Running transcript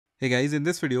Hey guys, in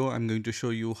this video I'm going to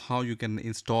show you how you can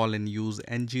install and use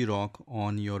NGROK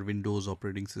on your Windows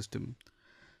operating system.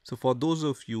 So for those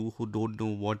of you who don't know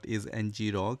what is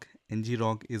NGROK,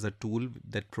 NGROK is a tool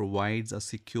that provides a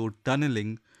secure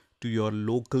tunneling to your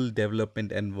local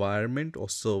development environment or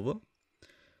server.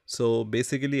 So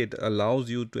basically it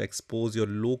allows you to expose your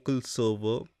local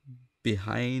server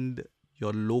behind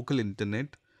your local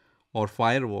internet or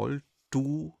firewall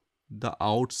to the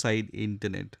outside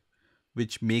internet,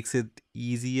 which makes it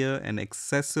easier and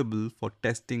accessible for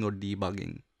testing or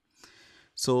debugging.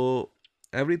 So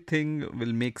everything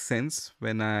will make sense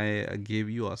when I give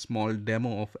you a small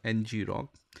demo of NGROK.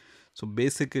 So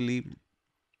basically,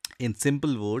 in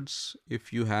simple words,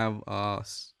 if you have a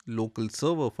local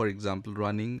server, for example,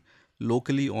 running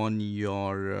locally on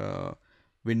your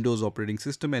Windows operating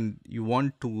system and you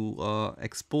want to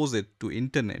expose it to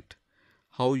internet,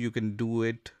 how you can do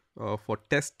it for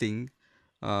testing,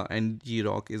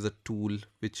 NGROK is a tool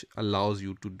which allows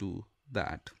you to do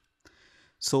that.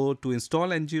 So to install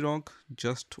NGROK,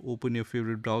 just open your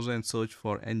favorite browser and search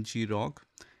for NGROK,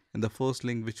 and the first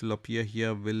link which will appear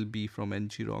here will be from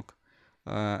NGROK.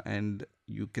 And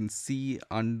you can see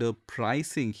under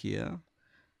pricing here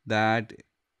that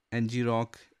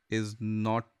NGROK is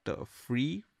not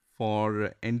free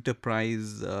for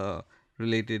enterprise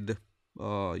related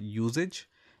usage,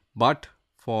 but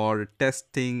for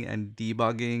testing and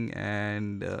debugging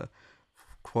and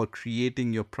for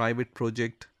creating your private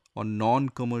project or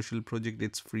non-commercial project,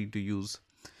 it's free to use.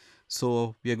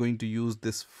 So we are going to use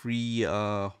this free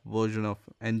version of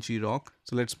NGROK.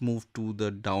 So let's move to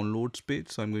the downloads page.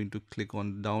 So I'm going to click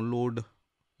on download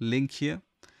link here,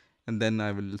 and then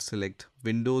I will select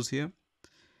Windows here.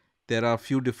 There are a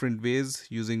few different ways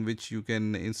using which you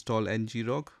can install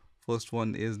NGROK. First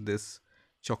one is this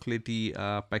chocolatey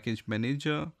package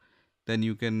manager. Then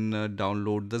you can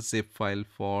download the zip file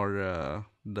for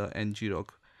the NGROK.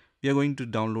 We are going to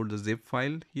download the zip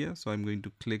file here, so I'm going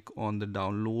to click on the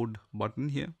download button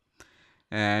here,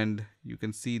 and you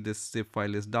can see this zip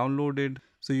file is downloaded.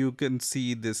 So you can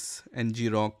see this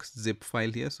NGROK zip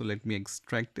file here. So let me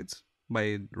extract it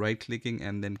by right clicking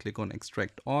and then click on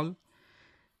extract all,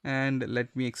 and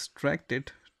let me extract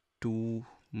it to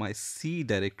my C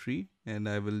directory, and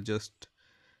I will just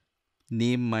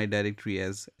name my directory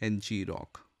as NGROK.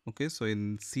 Okay, so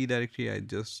in C directory I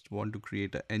just want to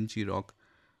create a NGROK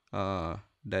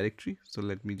directory. So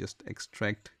let me just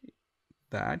extract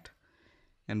that,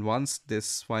 and once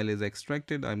this file is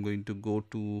extracted, I'm going to go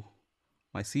to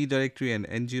my C directory and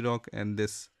NGROK, and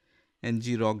this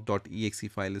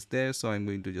ngrok.exe file is there. So I'm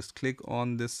going to just click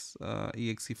on this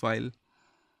exe file,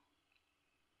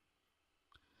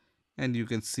 and you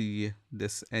can see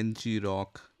this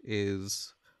NGROK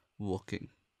is working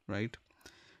right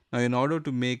now. In order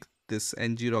to make this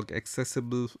NGROK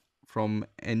accessible from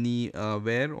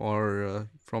anywhere or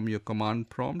from your command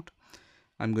prompt,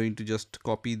 I'm going to just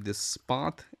copy this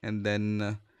path, and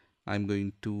then I'm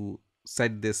going to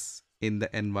set this in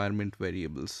the environment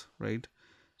variables, right?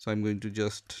 So I'm going to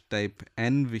just type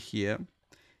env here,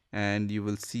 and you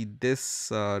will see this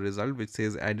result which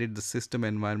says added the system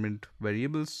environment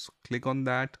variables. Click on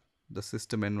that, the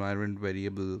system environment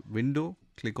variable window,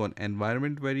 click on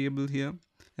environment variable here,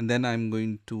 and then I'm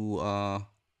going to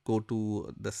go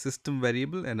to the system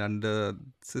variable, and under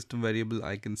system variable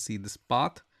I can see this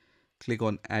path. Click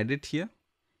on edit here,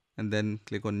 and then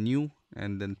click on new,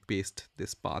 and then paste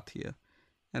this path here,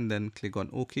 and then click on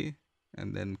OK,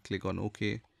 and then click on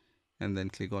OK, and then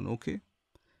click on OK.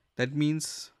 That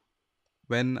means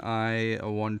when I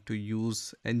want to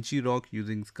use NGROK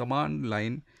using command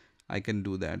line, I can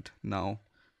do that now.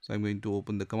 So I'm going to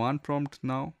open the command prompt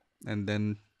now, and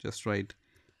then just write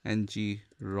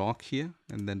NGROK here,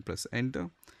 and then press enter,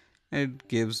 and it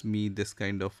gives me this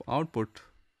kind of output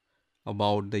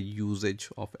about the usage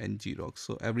of NGROK.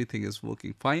 So everything is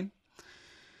working fine.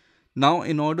 Now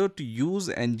in order to use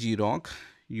NGROK,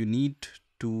 you need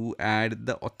to add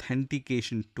the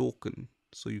authentication token.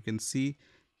 So you can see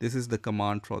this is the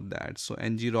command for that. So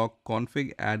NGROK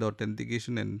config add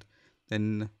authentication, and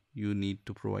then you need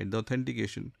to provide the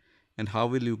authentication. And how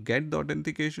will you get the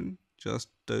authentication? Just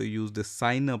use the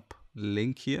sign up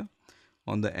link here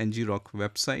on the NGROK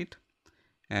website,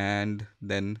 and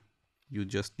then you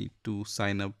just need to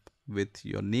sign up with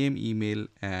your name, email,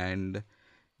 and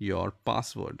your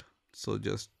password. So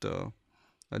just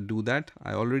do that.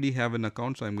 I already have an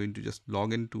account, so I'm going to just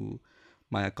log into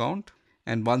my account.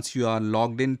 And once you are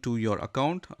logged into your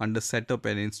account, under setup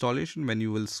and installation, when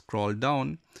you will scroll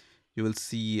down, you will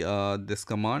see this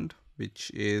command,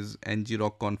 which is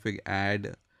ngrok config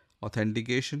add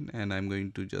authentication, and I'm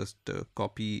going to just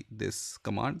copy this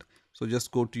command. So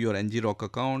just go to your NGROK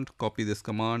account, copy this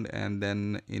command, and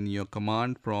then in your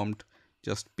command prompt,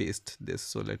 just paste this.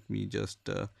 So let me just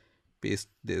paste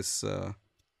this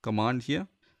command here.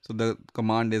 So the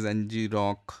command is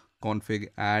NGROK config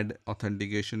add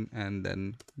authentication and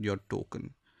then your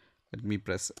token. Let me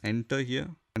press enter here.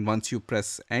 And once you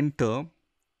press enter,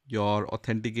 your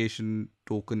authentication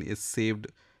token is saved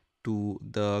to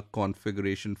the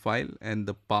configuration file, and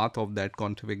the path of that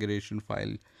configuration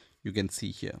file you can see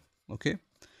here. Okay.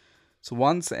 So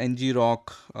once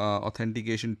NGROK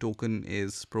authentication token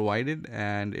is provided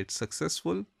and it's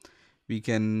successful, we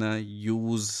can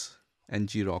use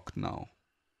NGROK now,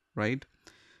 right?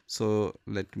 So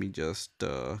let me just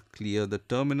clear the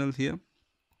terminal here.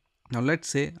 Now let's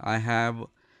say I have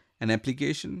an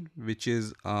application which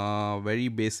is a very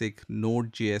basic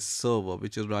Node.js server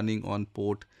which is running on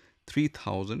port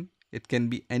 3000. It can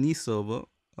be any server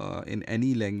in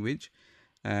any language,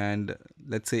 and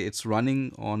let's say it's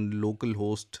running on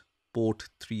localhost port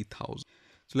 3000.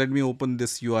 So let me open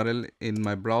this URL in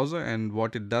my browser, and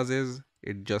what it does is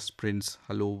it just prints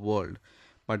hello world.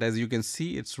 But as you can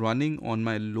see, it's running on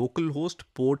my localhost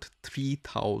port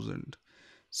 3000.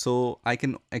 So I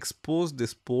can expose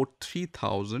this port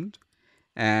 3000,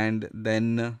 and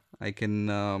then I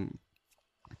can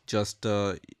just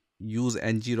use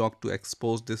NGROK to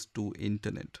expose this to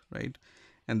internet, right?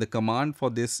 And the command for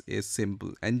this is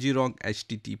simple: NGROK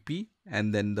HTTP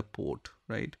and then the port,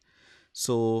 right?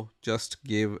 So just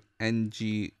give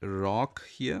NGROK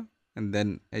here and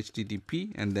then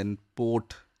HTTP, and then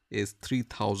port is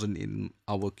 3000 in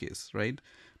our case, right?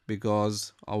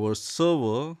 Because our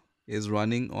server is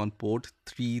running on port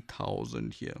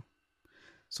 3000 here.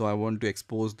 So I want to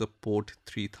expose the port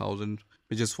 3000,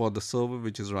 which is for the server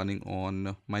which is running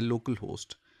on my local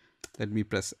host. Let me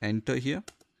press enter here,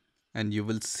 and you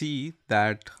will see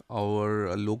that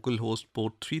our localhost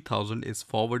port 3000 is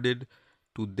forwarded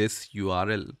to this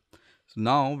URL. So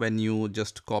now when you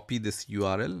just copy this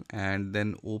URL and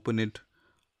then open it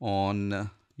on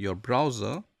your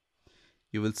browser,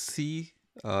 you will see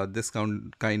this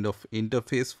kind of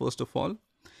interface first of all.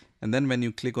 And then when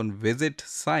you click on visit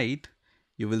site,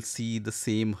 you will see the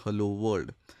same hello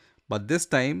world. But this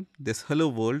time, this hello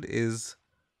world is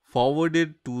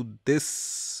forwarded to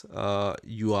this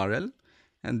URL.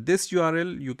 And this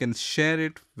URL, you can share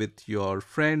it with your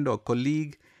friend or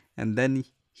colleague, and then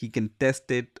he can test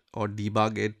it or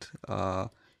debug it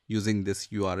using this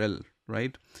URL,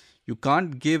 right? You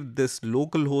can't give this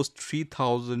localhost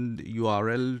 3000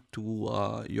 URL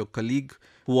to your colleague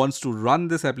who wants to run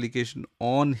this application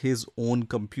on his own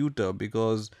computer,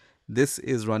 because this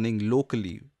is running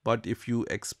locally. But if you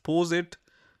expose it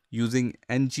using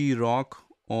NGROK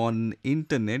on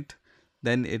internet,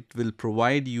 then it will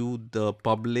provide you the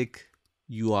public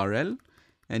URL,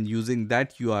 and using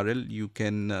that URL you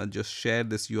can just share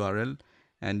this URL,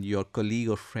 and your colleague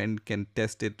or friend can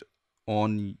test it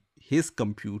on his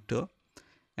computer,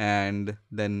 and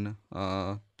then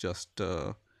just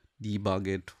debug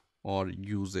it or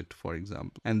use it, for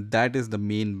example. And that is the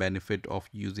main benefit of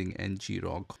using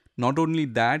NGROK. Not only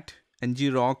that,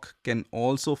 NGROK can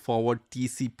also forward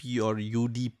TCP or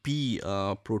UDP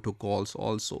protocols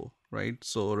also, right?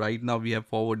 So right now we have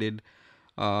forwarded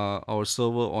our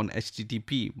server on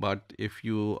HTTP, but if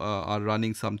you are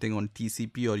running something on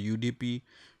TCP or UDP,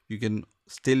 you can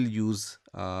still use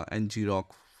NGROK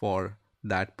for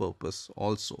that purpose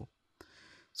also.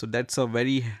 So that's a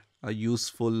very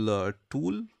useful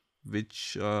tool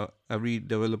which every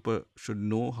developer should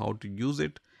know how to use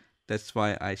it. That's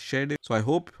why I shared it. So I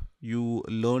hope you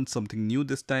learned something new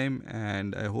this time,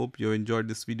 and I hope you enjoyed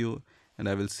this video, and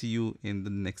I will see you in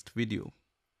the next video.